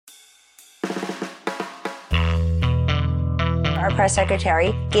our press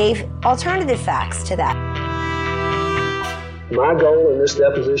secretary, gave alternative facts to that. My goal in this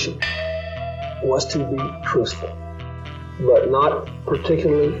deposition was to be truthful, but not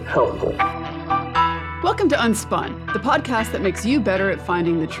particularly helpful. Welcome to Unspun, the podcast that makes you better at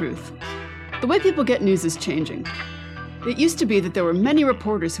finding the truth. The way people get news is changing. It used to be that there were many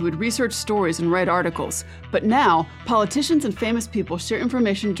reporters who would research stories and write articles, but now politicians and famous people share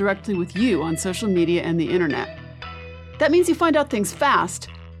information directly with you on social media and the internet. That means you find out things fast,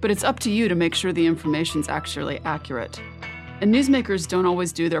 but it's up to you to make sure the information's actually accurate. And newsmakers don't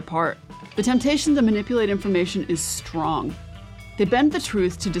always do their part. The temptation to manipulate information is strong. They bend the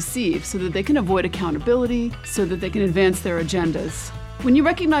truth to deceive so that they can avoid accountability, so that they can advance their agendas. When you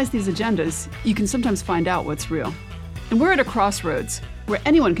recognize these agendas, you can sometimes find out what's real. And we're at a crossroads where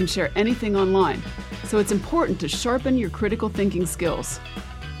anyone can share anything online, so it's important to sharpen your critical thinking skills.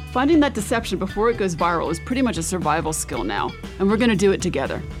 Finding that deception before it goes viral is pretty much a survival skill now, and we're going to do it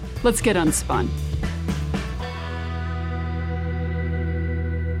together. Let's get unspun.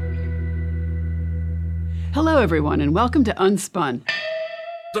 Hello, everyone, and welcome to Unspun.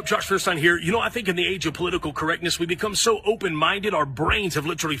 What's up, Josh Fierstein here. You know, I think in the age of political correctness, we become so open-minded, our brains have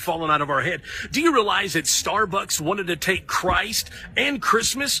literally fallen out of our head. Do you realize that Starbucks wanted to take Christ and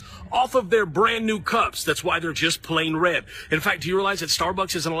Christmas off of their brand new cups? That's why they're just plain red. In fact, do you realize that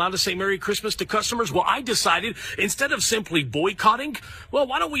Starbucks isn't allowed to say Merry Christmas to customers? Well, I decided instead of simply boycotting, well,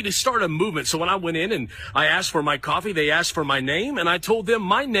 why don't we just start a movement? So when I went in and I asked for my coffee, they asked for my name, and I told them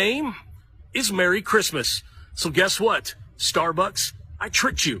my name is Merry Christmas. So guess what? Starbucks, I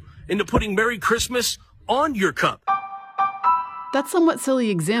tricked you into putting Merry Christmas on your cup. That somewhat silly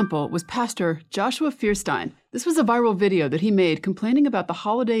example was Pastor Joshua Fierstein. This was a viral video that he made complaining about the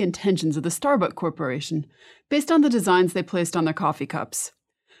holiday intentions of the Starbucks Corporation based on the designs they placed on their coffee cups.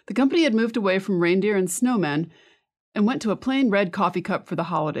 The company had moved away from reindeer and snowmen and went to a plain red coffee cup for the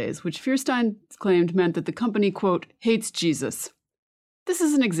holidays, which Fierstein claimed meant that the company, quote, hates Jesus. This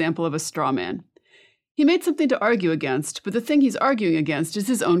is an example of a straw man. He made something to argue against, but the thing he's arguing against is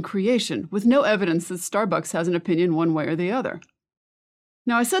his own creation, with no evidence that Starbucks has an opinion one way or the other.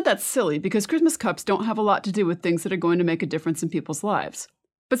 Now, I said that's silly because Christmas cups don't have a lot to do with things that are going to make a difference in people's lives.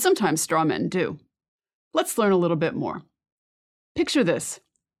 But sometimes straw men do. Let's learn a little bit more. Picture this.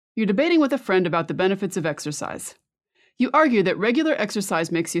 You're debating with a friend about the benefits of exercise. You argue that regular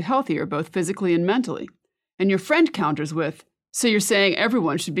exercise makes you healthier, both physically and mentally. And your friend counters with, so you're saying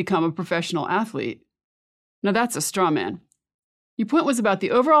everyone should become a professional athlete. Now that's a straw man. Your point was about the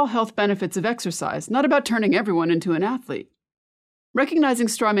overall health benefits of exercise, not about turning everyone into an athlete. Recognizing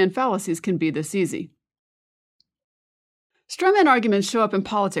straw man fallacies can be this easy. Straw man arguments show up in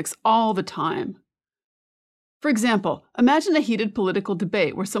politics all the time. For example, imagine a heated political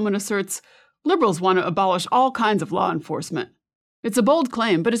debate where someone asserts, liberals want to abolish all kinds of law enforcement. It's a bold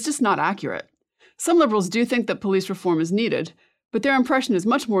claim, but it's just not accurate. Some liberals do think that police reform is needed, but their impression is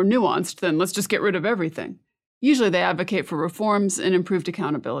much more nuanced than let's just get rid of everything. Usually they advocate for reforms and improved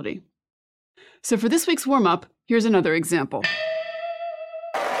accountability. So for this week's warm-up, here's another example.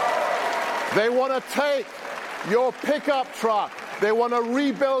 They want to take your pickup truck. They want to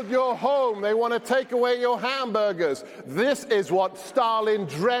rebuild your home. They want to take away your hamburgers. This is what Stalin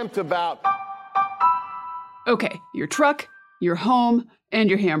dreamt about. Okay, your truck, your home, and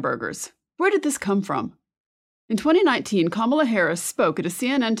your hamburgers. Where did this come from? In 2019, Kamala Harris spoke at a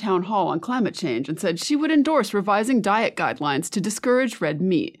CNN town hall on climate change and said she would endorse revising diet guidelines to discourage red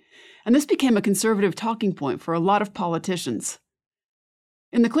meat. And this became a conservative talking point for a lot of politicians.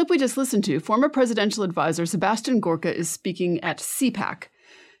 In the clip we just listened to, former presidential advisor Sebastian Gorka is speaking at CPAC.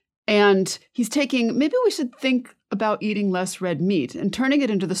 And he's taking, maybe we should think about eating less red meat and turning it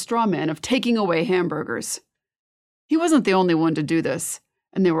into the straw man of taking away hamburgers. He wasn't the only one to do this,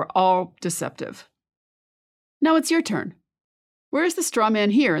 and they were all deceptive. Now it's your turn. Where is the straw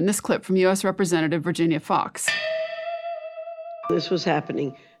man here in this clip from U.S. Representative Virginia Foxx? This was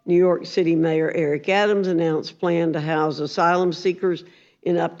happening. New York City Mayor Eric Adams announced plan to house asylum seekers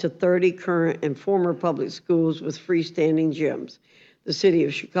in up to 30 current and former public schools with freestanding gyms. The city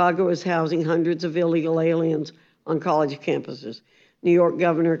of Chicago is housing hundreds of illegal aliens on college campuses. New York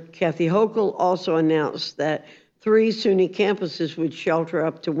Governor Kathy Hochul also announced that 3 SUNY campuses would shelter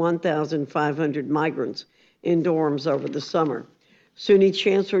up to 1,500 migrants in dorms over the summer. SUNY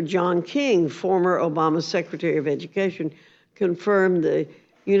Chancellor John King, former Obama Secretary of Education, confirmed the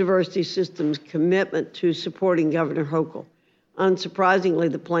university system's commitment to supporting Governor Hochul.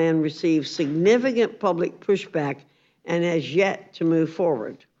 Unsurprisingly, the plan received significant public pushback and has yet to move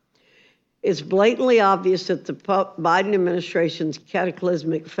forward. It's blatantly obvious that the Biden administration's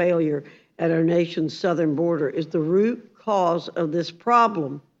cataclysmic failure at our nation's southern border is the root cause of this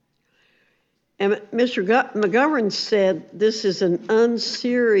problem. And Mr. McGovern said this is an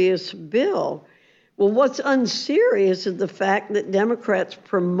unserious bill. Well, what's unserious is the fact that Democrats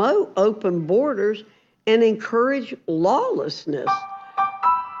promote open borders and encourage lawlessness.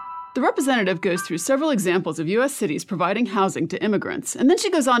 The representative goes through several examples of U.S. cities providing housing to immigrants, and then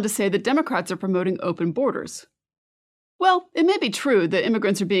she goes on to say that Democrats are promoting open borders. Well, it may be true that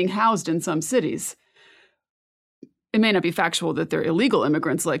immigrants are being housed in some cities. It may not be factual that they're illegal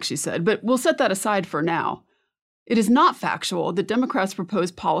immigrants, like she said, but we'll set that aside for now. It is not factual that Democrats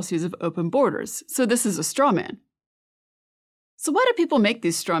propose policies of open borders, so this is a straw man. So why do people make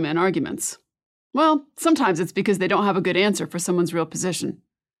these straw man arguments? Well, sometimes it's because they don't have a good answer for someone's real position.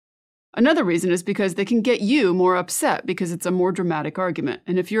 Another reason is because they can get you more upset because it's a more dramatic argument,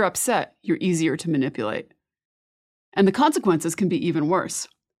 and if you're upset, you're easier to manipulate. And the consequences can be even worse.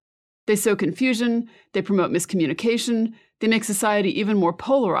 They sow confusion, they promote miscommunication, they make society even more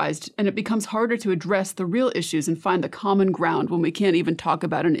polarized, and it becomes harder to address the real issues and find the common ground when we can't even talk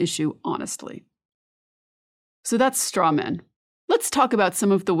about an issue honestly. So that's straw men. Let's talk about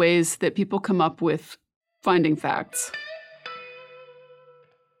some of the ways that people come up with finding facts.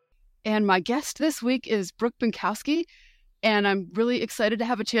 And my guest this week is Brooke Binkowski, and I'm really excited to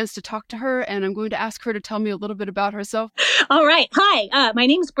have a chance to talk to her, and I'm going to ask her to tell me a little bit about herself. All right. Hi, my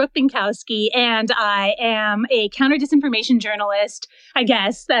name is Brooke Binkowski, and I am a counter-disinformation journalist. I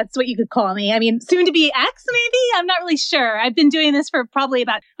guess that's what you could call me. I mean, soon to be X, maybe? I'm not really sure. I've been doing this for probably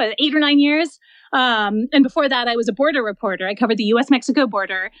about 8 or 9 years. And before that, I was a border reporter. I covered the U.S.-Mexico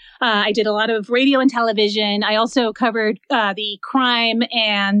border. I did a lot of radio and television. I also covered the crime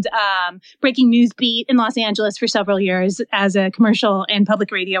and breaking news beat in Los Angeles for several years as a commercial and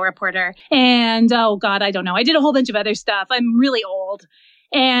public radio reporter. And, oh, God, I don't know. I did a whole bunch of other stuff. I'm really old.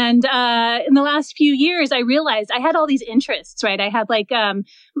 And in the last few years, I realized I had all these interests, right? I had an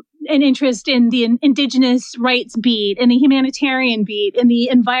interest in the indigenous rights beat, in the humanitarian beat, in the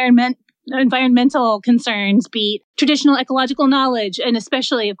environmental concerns beat, traditional ecological knowledge, and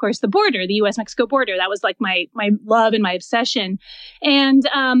especially, of course, the border, the U.S.-Mexico border. That was like my love and my obsession. And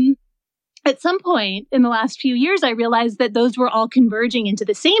at some point in the last few years, I realized that those were all converging into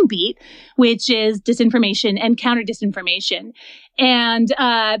the same beat, which is disinformation and counter-disinformation. And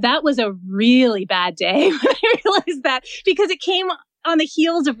that was a really bad day when I realized that, because it came on the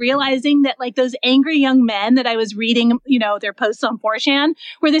heels of realizing that those angry young men that I was reading, their posts on 4chan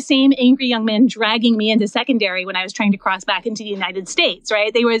were the same angry young men dragging me into secondary when I was trying to cross back into the United States,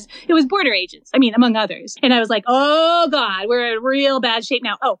 right? It was border agents, among others. And I was like, oh God, we're in real bad shape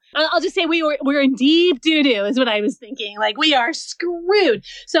now. Oh, I'll just say we're in deep doo-doo is what I was thinking. We are screwed.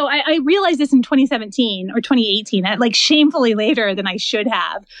 So I realized this in 2017 or 2018, shamefully later than I should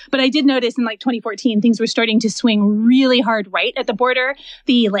have. But I did notice in 2014, things were starting to swing really hard right at the border.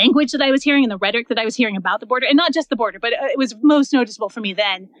 The language that I was hearing and the rhetoric that I was hearing about the border, and not just the border, but it was most noticeable for me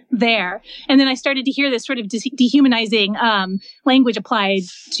then there. And then I started to hear this sort of dehumanizing language applied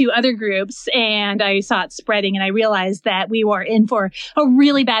to other groups, and I saw it spreading, and I realized that we were in for a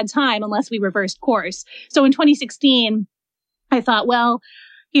really bad time unless we reversed course. So in 2016, I thought, well,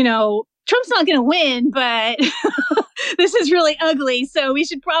 Trump's not going to win, but this is really ugly. So we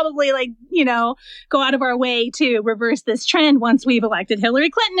should probably go out of our way to reverse this trend once we've elected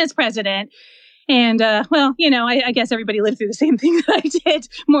Hillary Clinton as president. And, I guess everybody lived through the same thing that I did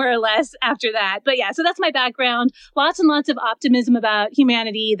more or less after that. But yeah, so that's my background. Lots and lots of optimism about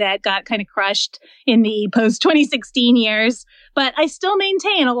humanity that got kind of crushed in the post-2016 years. But I still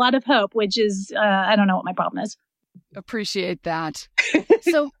maintain a lot of hope, which is, I don't know what my problem is. Appreciate that.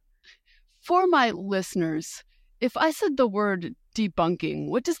 So for my listeners, if I said the word debunking,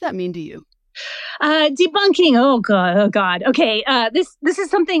 what does that mean to you? Debunking. Oh God. Okay. This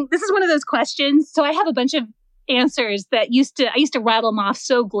is one of those questions. So I have a bunch of answers that I used to rattle them off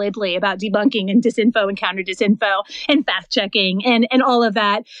so glibly about debunking and disinfo and counter disinfo and fact checking and all of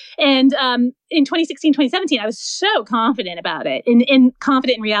that. And, in 2016, 2017, I was so confident about it and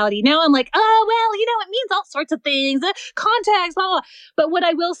confident in reality. Now I'm like, oh, well, it means all sorts of things, context, blah, blah. But what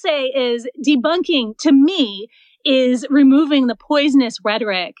I will say is debunking to me is removing the poisonous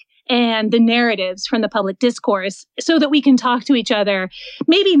rhetoric and the narratives from the public discourse so that we can talk to each other,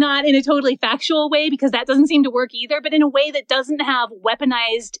 maybe not in a totally factual way, because that doesn't seem to work either, but in a way that doesn't have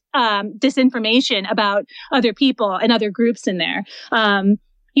weaponized disinformation about other people and other groups in there.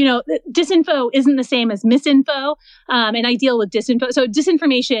 Disinfo isn't the same as misinfo, and I deal with disinfo. So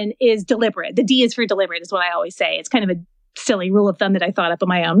disinformation is deliberate. The D is for deliberate is what I always say. It's kind of a silly rule of thumb that I thought up on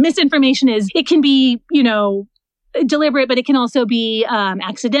my own. Misinformation it can be, deliberate, but it can also be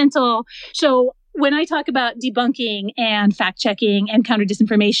accidental. So when I talk about debunking and fact-checking and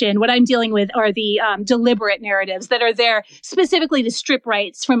counter-disinformation, what I'm dealing with are the deliberate narratives that are there specifically to strip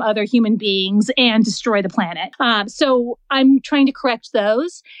rights from other human beings and destroy the planet. So I'm trying to correct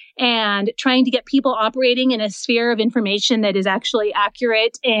those and trying to get people operating in a sphere of information that is actually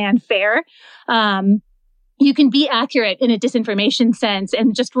accurate and fair. You can be accurate in a disinformation sense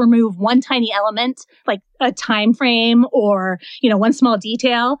and just remove one tiny element, like a time frame or, one small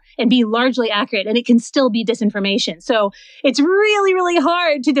detail, and be largely accurate, and it can still be disinformation. So it's really, really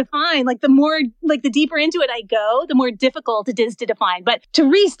hard to define. The deeper into it I go, the more difficult it is to define. But to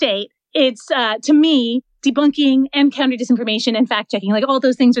restate, it's, to me, debunking and counter disinformation and fact checking, all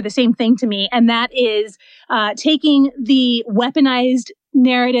those things are the same thing to me. And that is taking the weaponized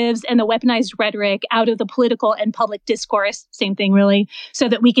narratives and the weaponized rhetoric out of the political and public discourse, same thing really, so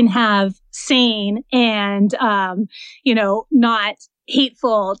that we can have sane and, not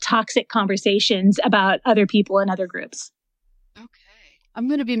hateful, toxic conversations about other people and other groups. Okay. I'm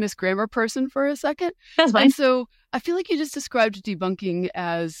going to be Miss Grammar person for a second. That's fine. And so I feel like you just described debunking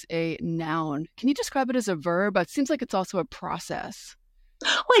as a noun. Can you describe it as a verb? It seems like it's also a process.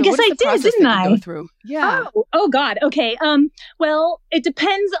 Well, I guess I did, didn't I? Go through? Yeah. Oh, God. Okay. Well, it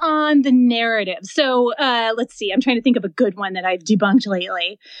depends on the narrative. So, let's see. I'm trying to think of a good one that I've debunked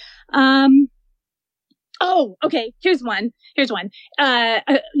lately. Oh, okay. Here's one.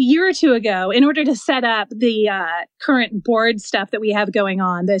 A year or two ago, in order to set up the current board stuff that we have going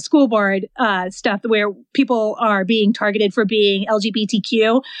on, the school board stuff where people are being targeted for being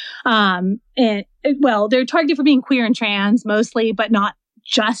LGBTQ, they're targeted for being queer and trans mostly, but not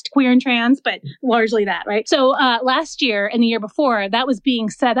just queer and trans, but largely that, right? So last year and the year before, that was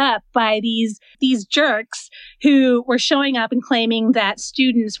being set up by these jerks who were showing up and claiming that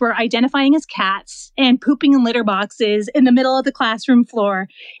students were identifying as cats and pooping in litter boxes in the middle of the classroom floor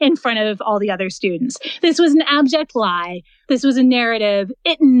in front of all the other students. This was an abject lie. This was a narrative.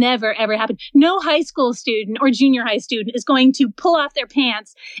 It never, ever happened. No high school student or junior high student is going to pull off their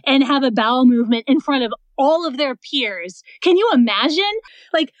pants and have a bowel movement in front of all of their peers. Can you imagine?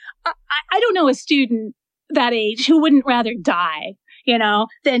 I don't know a student that age who wouldn't rather die,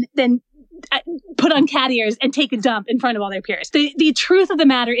 than put on cat ears and take a dump in front of all their peers. The truth of the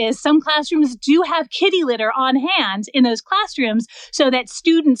matter is some classrooms do have kitty litter on hand in those classrooms so that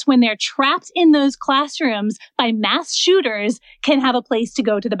students, when they're trapped in those classrooms by mass shooters, can have a place to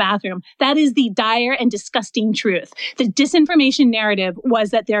go to the bathroom. That is the dire and disgusting truth. The disinformation narrative was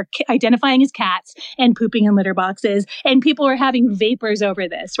that they're identifying as cats and pooping in litter boxes, and people are having vapors over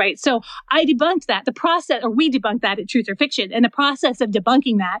this, right? So I debunked that. We debunked that at Truth or Fiction, and the process of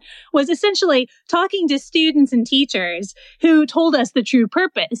debunking that was essentially talking to students and teachers who told us the true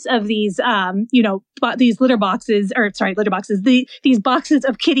purpose of these, these these boxes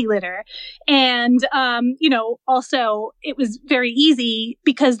of kitty litter. And, also it was very easy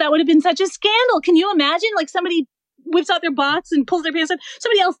because that would have been such a scandal. Can you imagine somebody whips out their box and pulls their pants up?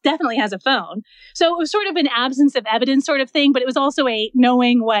 Somebody else definitely has a phone. So it was sort of an absence of evidence sort of thing, but it was also a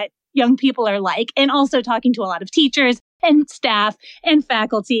knowing what young people are like, and also talking to a lot of teachers and staff and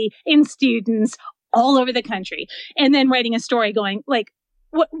faculty and students all over the country, and then writing a story going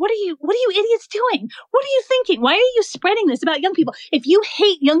what are you idiots doing? What are you thinking? Why are you spreading this about young people? If you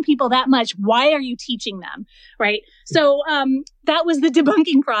hate young people that much, why are you teaching them? Right. So that was the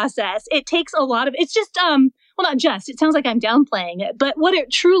debunking process. It takes a lot of, it's just not just, it sounds like I'm downplaying it, but what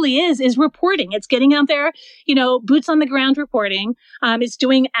it truly is reporting. It's getting out there, boots on the ground reporting. It's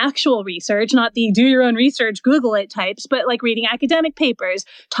doing actual research, not the do your own research, Google it types, but reading academic papers,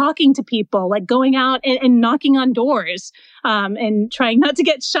 talking to people, going out and knocking on doors, and trying not to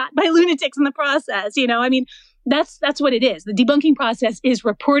get shot by lunatics in the process. That's what it is. The debunking process is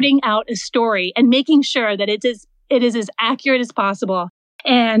reporting out a story and making sure that it is as accurate as possible,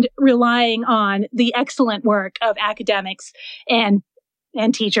 and relying on the excellent work of academics and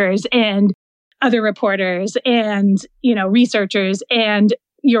teachers and other reporters and, researchers and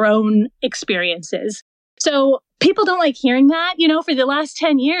your own experiences. So people don't like hearing that. For the last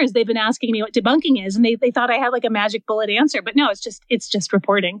 10 years, they've been asking me what debunking is, and they thought I had a magic bullet answer. But no, it's just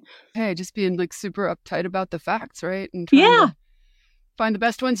reporting. Hey, just being super uptight about the facts, right? And trying to find the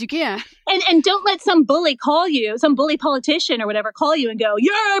best ones you can. And don't let some bully politician or whatever call you and go,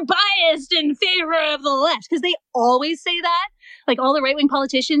 you're biased in favor of the left. Because they always say that. All the right-wing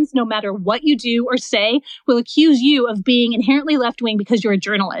politicians, no matter what you do or say, will accuse you of being inherently left-wing because you're a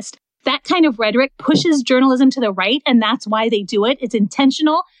journalist. That kind of rhetoric pushes journalism to the right, and that's why they do it. It's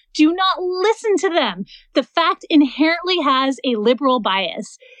intentional. Do not listen to them. The fact inherently has a liberal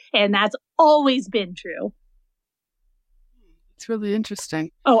bias, and that's always been true. It's really interesting.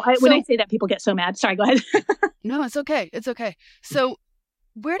 When I say that, people get so mad. Sorry, go ahead. No, it's okay. It's okay. So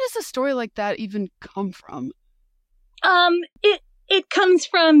where does a story like that even come from? It comes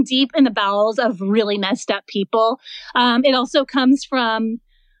from deep in the bowels of really messed up people. It also comes from,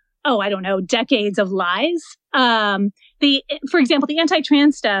 decades of lies. For example, the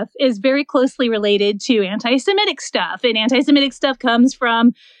anti-trans stuff is very closely related to anti-Semitic stuff. And anti-Semitic stuff comes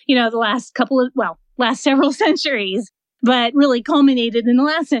from, the last several centuries, but really culminated in the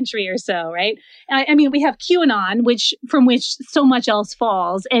last century or so, right? I mean, we have QAnon, from which so much else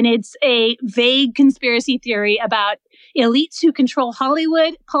falls. And it's a vague conspiracy theory about elites who control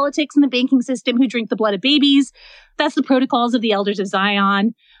Hollywood, politics, and the banking system, who drink the blood of babies. That's the protocols of the Elders of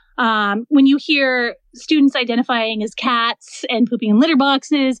Zion. When you hear students identifying as cats and pooping in litter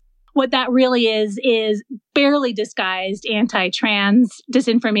boxes, what that really is barely disguised anti-trans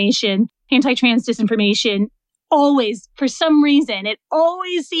disinformation. Anti-trans disinformation always, for some reason, it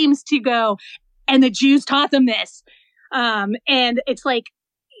always seems to go, and the Jews taught them this. And it's like,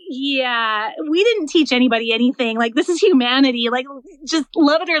 yeah, we didn't teach anybody anything. Like, this is humanity. Like, just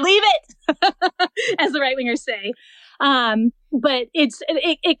love it or leave it, as the right-wingers say. But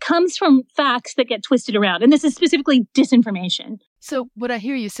it comes from facts that get twisted around. And this is specifically disinformation. So what I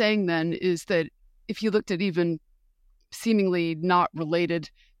hear you saying then is that if you looked at even seemingly not related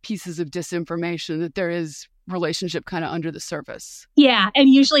pieces of disinformation, that there is relationship kind of under the surface. Yeah. And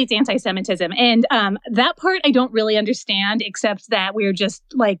usually it's anti-Semitism. And that part I don't really understand, except that we're just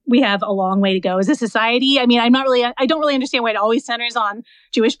like, we have a long way to go as a society. I mean, I don't really understand why it always centers on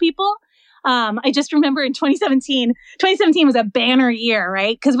Jewish people. I just remember in 2017 was a banner year,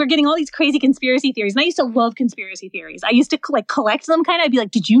 right? Because we're getting all these crazy conspiracy theories. And I used to love conspiracy theories. I used to collect them kind of. I'd be like,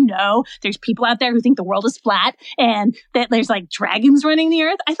 did you know there's people out there who think the world is flat and that there's like dragons running the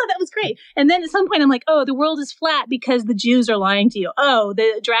earth? I thought that was great. And then at some point I'm like, oh, the world is flat because the Jews are lying to you. Oh,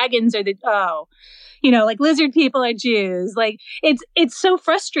 the dragons are like lizard people are Jews. Like it's so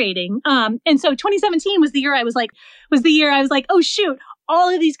frustrating. And so 2017 was the year I was like, oh shoot,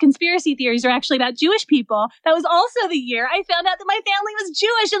 all of these conspiracy theories are actually about Jewish people. That was also the year I found out that my family was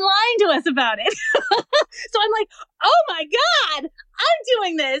Jewish and lying to us about it. So I'm like, oh my God, I'm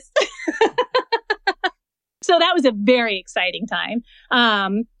doing this. So that was a very exciting time.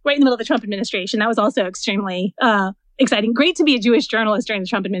 Right in the middle of the Trump administration. That was also extremely exciting. Great to be a Jewish journalist during the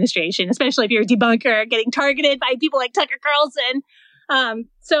Trump administration, especially if you're a debunker getting targeted by people like Tucker Carlson.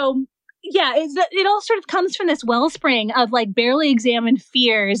 Yeah, it all sort of comes from this wellspring of like barely examined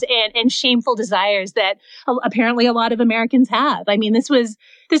fears and shameful desires that apparently a lot of Americans have. I mean, this was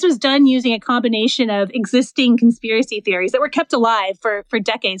done using a combination of existing conspiracy theories that were kept alive for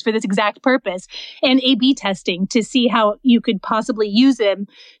decades for this exact purpose, and A/B testing to see how you could possibly use them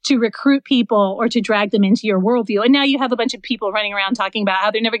to recruit people or to drag them into your worldview. And now you have a bunch of people running around talking about how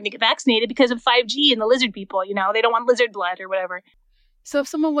they're never going to get vaccinated because of 5G and the lizard people. They don't want lizard blood or whatever. So if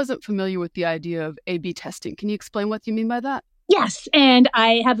someone wasn't familiar with the idea of A/B testing, can you explain what you mean by that? Yes, and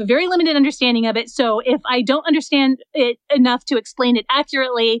I have a very limited understanding of it. So if I don't understand it enough to explain it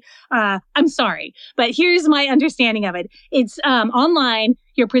accurately, I'm sorry. But here's my understanding of it. It's online.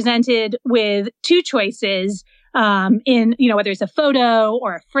 You're presented with two choices in, whether it's a photo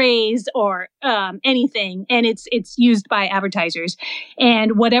or a phrase or anything, and it's used by advertisers.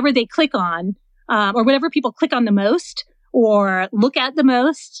 And whatever they click on, or whatever people click on the most, or look at the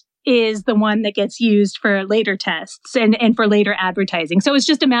most, is the one that gets used for later tests and for later advertising. So it's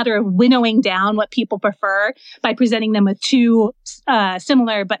just a matter of winnowing down what people prefer by presenting them with two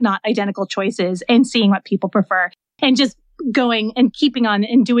similar but not identical choices and seeing what people prefer, and just going and keeping on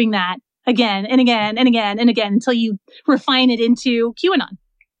and doing that again and again and again and again until you refine it into QAnon.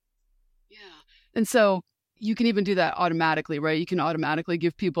 Yeah. And so you can even do that automatically, right? You can automatically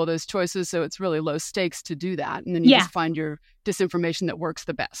give people those choices. So it's really low stakes to do that. And then you just find your disinformation that works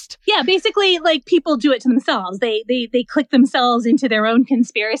the best. Yeah, basically, like, people do it to themselves. They click themselves into their own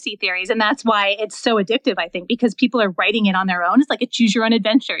conspiracy theories. And that's why it's so addictive, I think, because people are writing it on their own. It's like a choose your own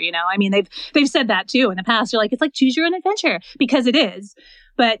adventure, I mean, they've said that too in the past. They're like, it's like choose your own adventure, because it is.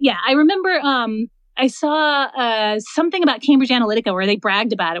 But yeah, I remember I saw something about Cambridge Analytica where they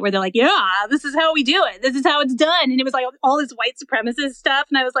bragged about it, where they're like, yeah, this is how we do it. This is how it's done. And it was like all this white supremacist stuff.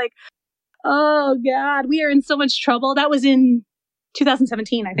 And I was like, oh, God, we are in so much trouble. That was in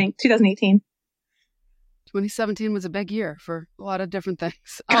 2017, I think, 2018. 2017 was a big year for a lot of different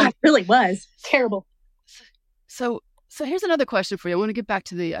things. God, it really was. Terrible. So here's another question for you. I want to get back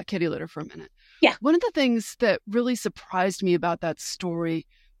to the kitty litter for a minute. Yeah. One of the things that really surprised me about that story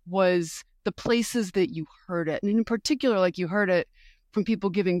was the places that you heard it. And in particular, like, you heard it from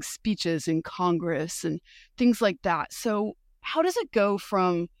people giving speeches in Congress and things like that. So how does it go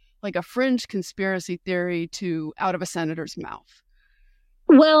from like a fringe conspiracy theory to out of a senator's mouth?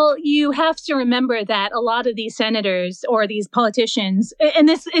 Well, you have to remember that a lot of these senators or these politicians, and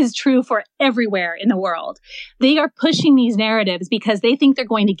this is true for everywhere in the world, they are pushing these narratives because they think they're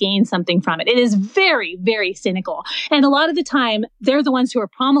going to gain something from it. It is very, very cynical. And a lot of the time, they're the ones who are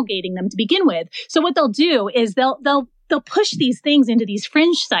promulgating them to begin with. So what they'll do is they'll push these things into these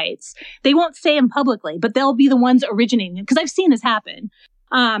fringe sites. They won't say them publicly, but they'll be the ones originating it, because I've seen this happen.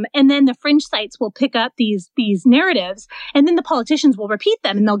 And then the fringe sites will pick up these narratives, and then the politicians will repeat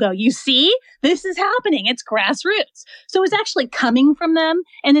them, and they'll go, you see, this is happening. It's grassroots. So it's actually coming from them,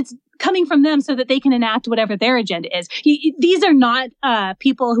 and it's coming from them so that they can enact whatever their agenda is. These are not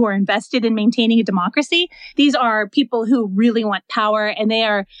people who are invested in maintaining a democracy. These are people who really want power, and they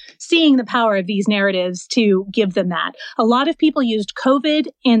are seeing the power of these narratives to give them that. A lot of people used COVID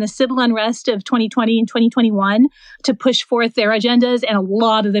and the civil unrest of 2020 and 2021 to push forth their agendas, and a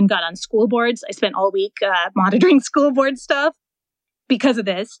lot of them got on school boards. I spent all week monitoring school board stuff because of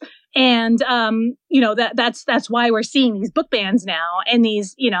this. And, that's why we're seeing these book bans now and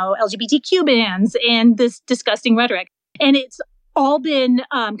these, LGBTQ bans and this disgusting rhetoric. And it's all been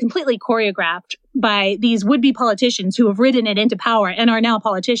completely choreographed by these would-be politicians who have ridden it into power and are now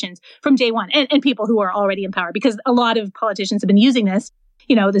politicians from day one, and people who are already in power, because a lot of politicians have been using this,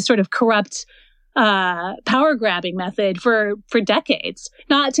 this sort of corrupt power grabbing method for decades,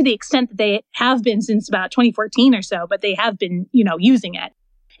 not to the extent that they have been since about 2014 or so, but they have been, using it.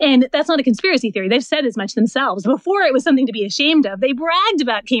 And that's not a conspiracy theory. They've said as much themselves. Before it was something to be ashamed of, they bragged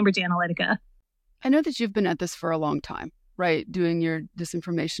about Cambridge Analytica. I know that you've been at this for a long time, right? Doing your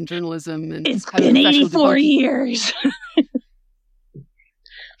disinformation journalism. And it's been 84 years.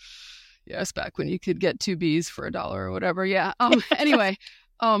 Yes, back when you could get 2 Bs for $1 or whatever. Yeah. Anyway,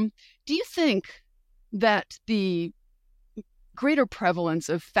 do you think that the greater prevalence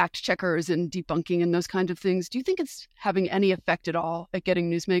of fact checkers and debunking and those kinds of things, do you think it's having any effect at all at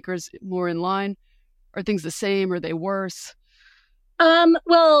getting newsmakers more in line? Are things the same? Are they worse?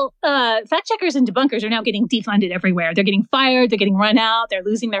 Fact checkers and debunkers are now getting defunded everywhere. They're getting fired. They're getting run out. They're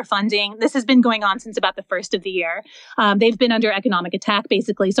losing their funding. This has been going on since about the first of the year. They've been under economic attack,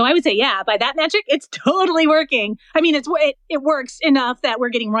 basically. So I would say, yeah, by that metric, it's totally working. I mean, it works enough that we're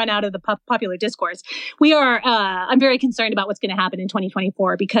getting run out of the popular discourse. I'm very concerned about what's going to happen in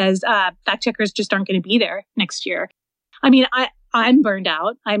 2024 because fact checkers just aren't going to be there next year. I mean, I'm burned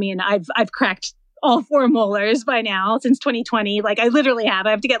out. I mean, I've cracked all 4 molars by now since 2020. Like I literally have. I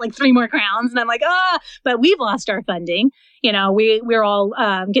have to get like 3 more crowns, and I'm like, but we've lost our funding. We're all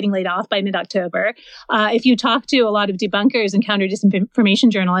getting laid off by mid-October. If you talk to a lot of debunkers and counter disinformation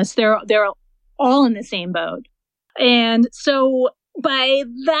journalists, they're all in the same boat. And so by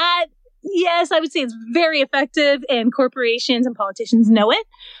that, yes, I would say it's very effective, and corporations and politicians know it.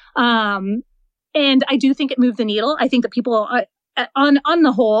 And I do think it moved the needle. I think that people on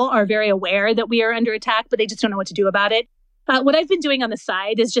the whole are very aware that we are under attack, but they just don't know what to do about it. What I've been doing on the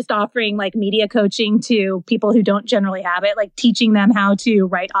side is just offering like media coaching to people who don't generally have it, like teaching them how to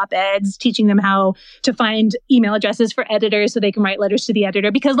write op-eds, teaching them how to find email addresses for editors so they can write letters to the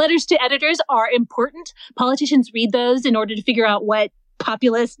editor, because letters to editors are important. Politicians read those in order to figure out what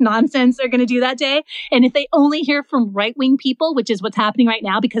populist nonsense they're going to do that day. And if they only hear from right-wing people, which is what's happening right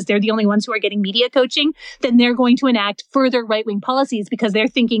now because they're the only ones who are getting media coaching, then they're going to enact further right-wing policies because they're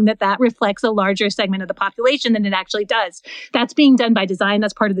thinking that reflects a larger segment of the population than it actually does. That's being done by design.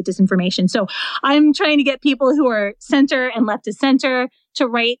 That's part of the disinformation. So I'm trying to get people who are center and left of center to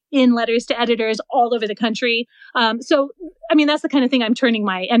write in letters to editors all over the country. That's the kind of thing I'm turning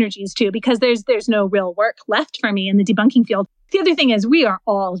my energies to because there's no real work left for me in the debunking field. The other thing is we are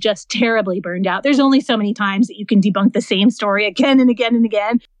all just terribly burned out. There's only so many times that you can debunk the same story again and again and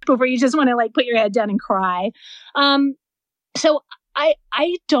again before you just want to like put your head down and cry. So I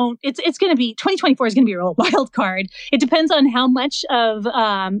don't, it's going to be, 2024 is going to be a real wild card. It depends on how much of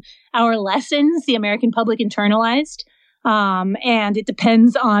our lessons the American public internalized. And it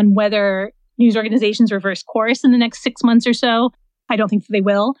depends on whether news organizations reverse course in the next 6 months or so. I don't think they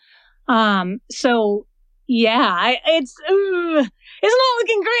will. It's not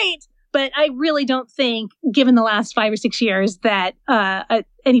looking great. But I really don't think, given the last 5 or 6 years, that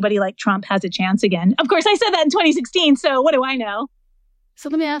anybody like Trump has a chance again. Of course, I said that in 2016, so what do I know? So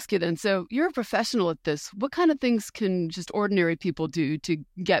let me ask you then. So you're a professional at this. What kind of things can just ordinary people do to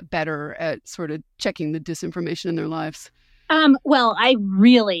get better at sort of checking the disinformation in their lives? I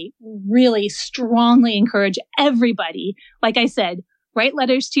really, really strongly encourage everybody, like I said, Write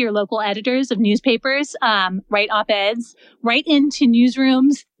letters to your local editors of newspapers, write op-eds, write into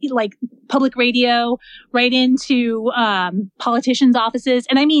newsrooms like public radio, write into politicians' offices.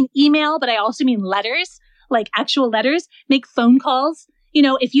 And I mean email, but I also mean letters, like actual letters. Make phone calls.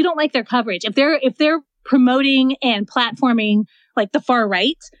 If you don't like their coverage, if they're promoting and platforming like the far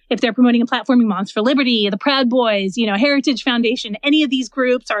right, if they're promoting and platforming Moms for Liberty, the Proud Boys, Heritage Foundation, any of these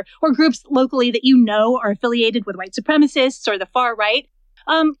groups or groups locally that are affiliated with white supremacists or the far right,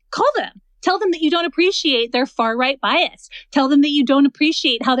 call them. Tell them that you don't appreciate their far right bias. Tell them that you don't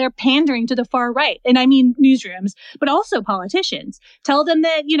appreciate how they're pandering to the far right. And I mean newsrooms, but also politicians. Tell them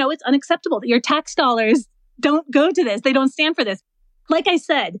that, it's unacceptable, that your tax dollars don't go to this. They don't stand for this. Like I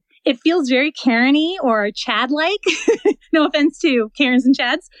said, it feels very Karen-y or Chad-like. No offense to Karens and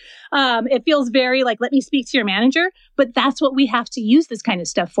Chads. It feels very like, let me speak to your manager. But that's what we have to use this kind of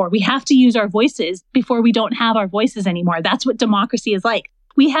stuff for. We have to use our voices before we don't have our voices anymore. That's what democracy is like.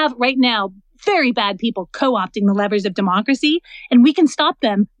 We have right now very bad people co-opting the levers of democracy, and we can stop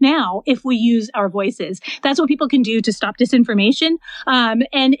them now if we use our voices. That's what people can do to stop disinformation.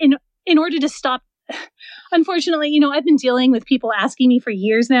 And in order to stop, unfortunately, I've been dealing with people asking me for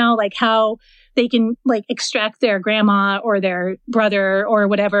years now, like how they can like extract their grandma or their brother or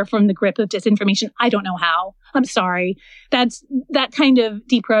whatever from the grip of disinformation. I don't know how. I'm sorry. That kind of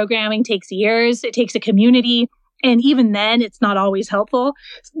deprogramming takes years. It takes a community. And even then, it's not always helpful.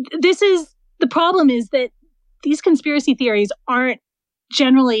 The problem is that these conspiracy theories aren't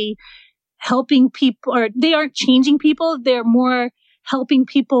generally helping people, or they aren't changing people. They're more helping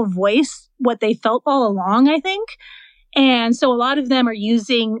people voice what they felt all along, I think. And so a lot of them are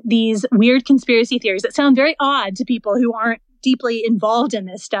using these weird conspiracy theories that sound very odd to people who aren't deeply involved in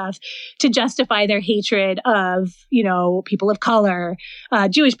this stuff to justify their hatred of, people of color,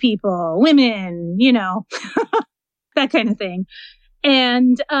 Jewish people, women, that kind of thing.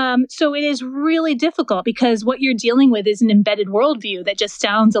 And so it is really difficult because what you're dealing with is an embedded worldview that just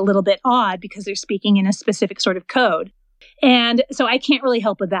sounds a little bit odd because they're speaking in a specific sort of code. And so I can't really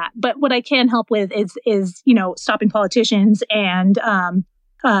help with that. But what I can help with is stopping politicians and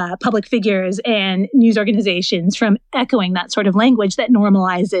public figures and news organizations from echoing that sort of language that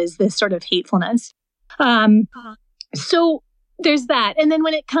normalizes this sort of hatefulness. So there's that. And then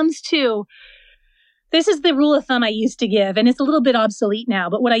when it comes to, this is the rule of thumb I used to give, and it's a little bit obsolete now,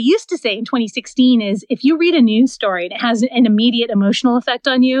 but what I used to say in 2016 is if you read a news story and it has an immediate emotional effect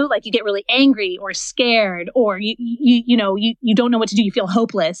on you, like you get really angry or scared, or you don't know what to do, you feel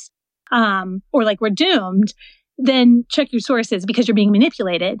hopeless, or like we're doomed, then check your sources because you're being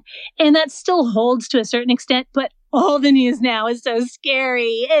manipulated. And that still holds to a certain extent, but all the news now is so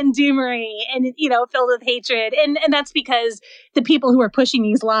scary and doomery and, filled with hatred. And that's because the people who are pushing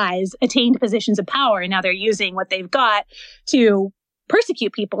these lies attained positions of power. And now they're using what they've got to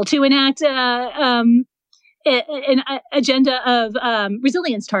persecute people, to enact an agenda of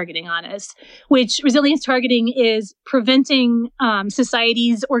resilience targeting on us, which resilience targeting is preventing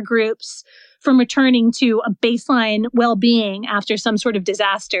societies or groups from returning to a baseline well-being after some sort of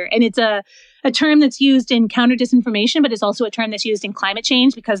disaster. And it's a term that's used in counter-disinformation, but it's also a term that's used in climate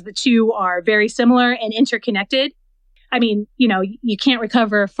change because the two are very similar and interconnected. I mean, you can't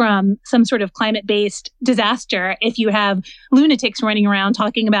recover from some sort of climate-based disaster if you have lunatics running around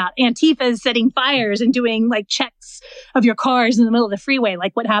talking about Antifas setting fires and doing like checks of your cars in the middle of the freeway,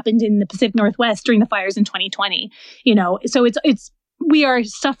 like what happened in the Pacific Northwest during the fires in 2020. So we are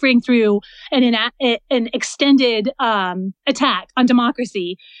suffering through an extended attack on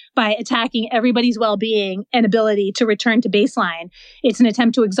democracy by attacking everybody's well-being and ability to return to baseline. It's an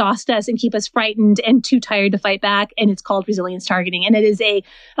attempt to exhaust us and keep us frightened and too tired to fight back, and it's called resilience targeting, and it is a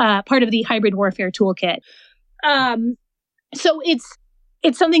part of the hybrid warfare toolkit. So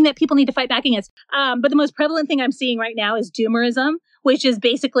it's something that people need to fight back against. But the most prevalent thing I'm seeing right now is doomerism, which is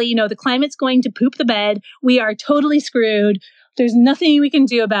basically, the climate's going to poop the bed. We are totally screwed. There's nothing we can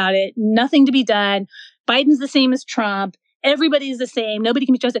do about it. Nothing to be done. Biden's the same as Trump. Everybody's the same. Nobody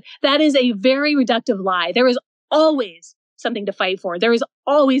can be trusted. That is a very reductive lie. There is always something to fight for. There is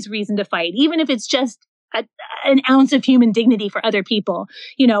always reason to fight, even if it's just an ounce of human dignity for other people.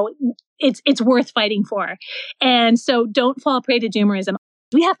 It's worth fighting for. And so don't fall prey to doomerism.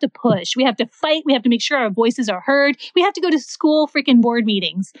 We have to push. We have to fight. We have to make sure our voices are heard. We have to go to school freaking board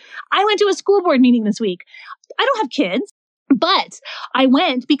meetings. I went to a school board meeting this week. I don't have kids. But I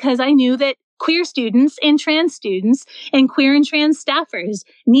went because I knew that queer students and trans students and queer and trans staffers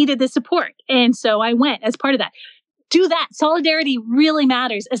needed the support. And so I went as part of that. Do that. Solidarity really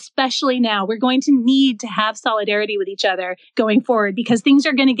matters, especially now. We're going to need to have solidarity with each other going forward because things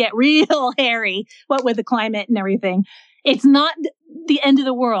are going to get real hairy, what with the climate and everything. It's not the end of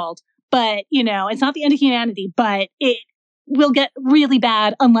the world, but, it's not the end of humanity, but it will get really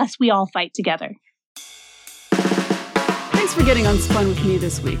bad unless we all fight together. Thanks for getting Unspun with me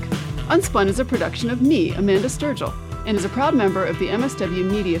this week. Unspun is a production of me, Amanda Sturgill, and is a proud member of the MSW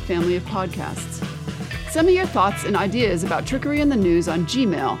Media family of podcasts. Send me your thoughts and ideas about trickery in the news on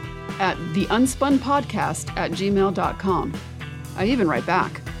Gmail at theunspunpodcast@gmail.com. I even write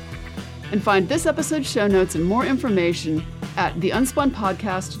back. And find this episode's show notes and more information at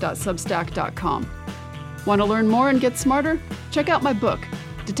theunspunpodcast.substack.com. Want to learn more and get smarter? Check out my book,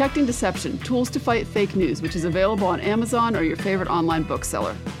 Detecting Deception: Tools to Fight Fake News, which is available on Amazon or your favorite online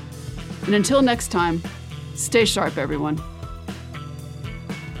bookseller. And until next time, stay sharp, everyone.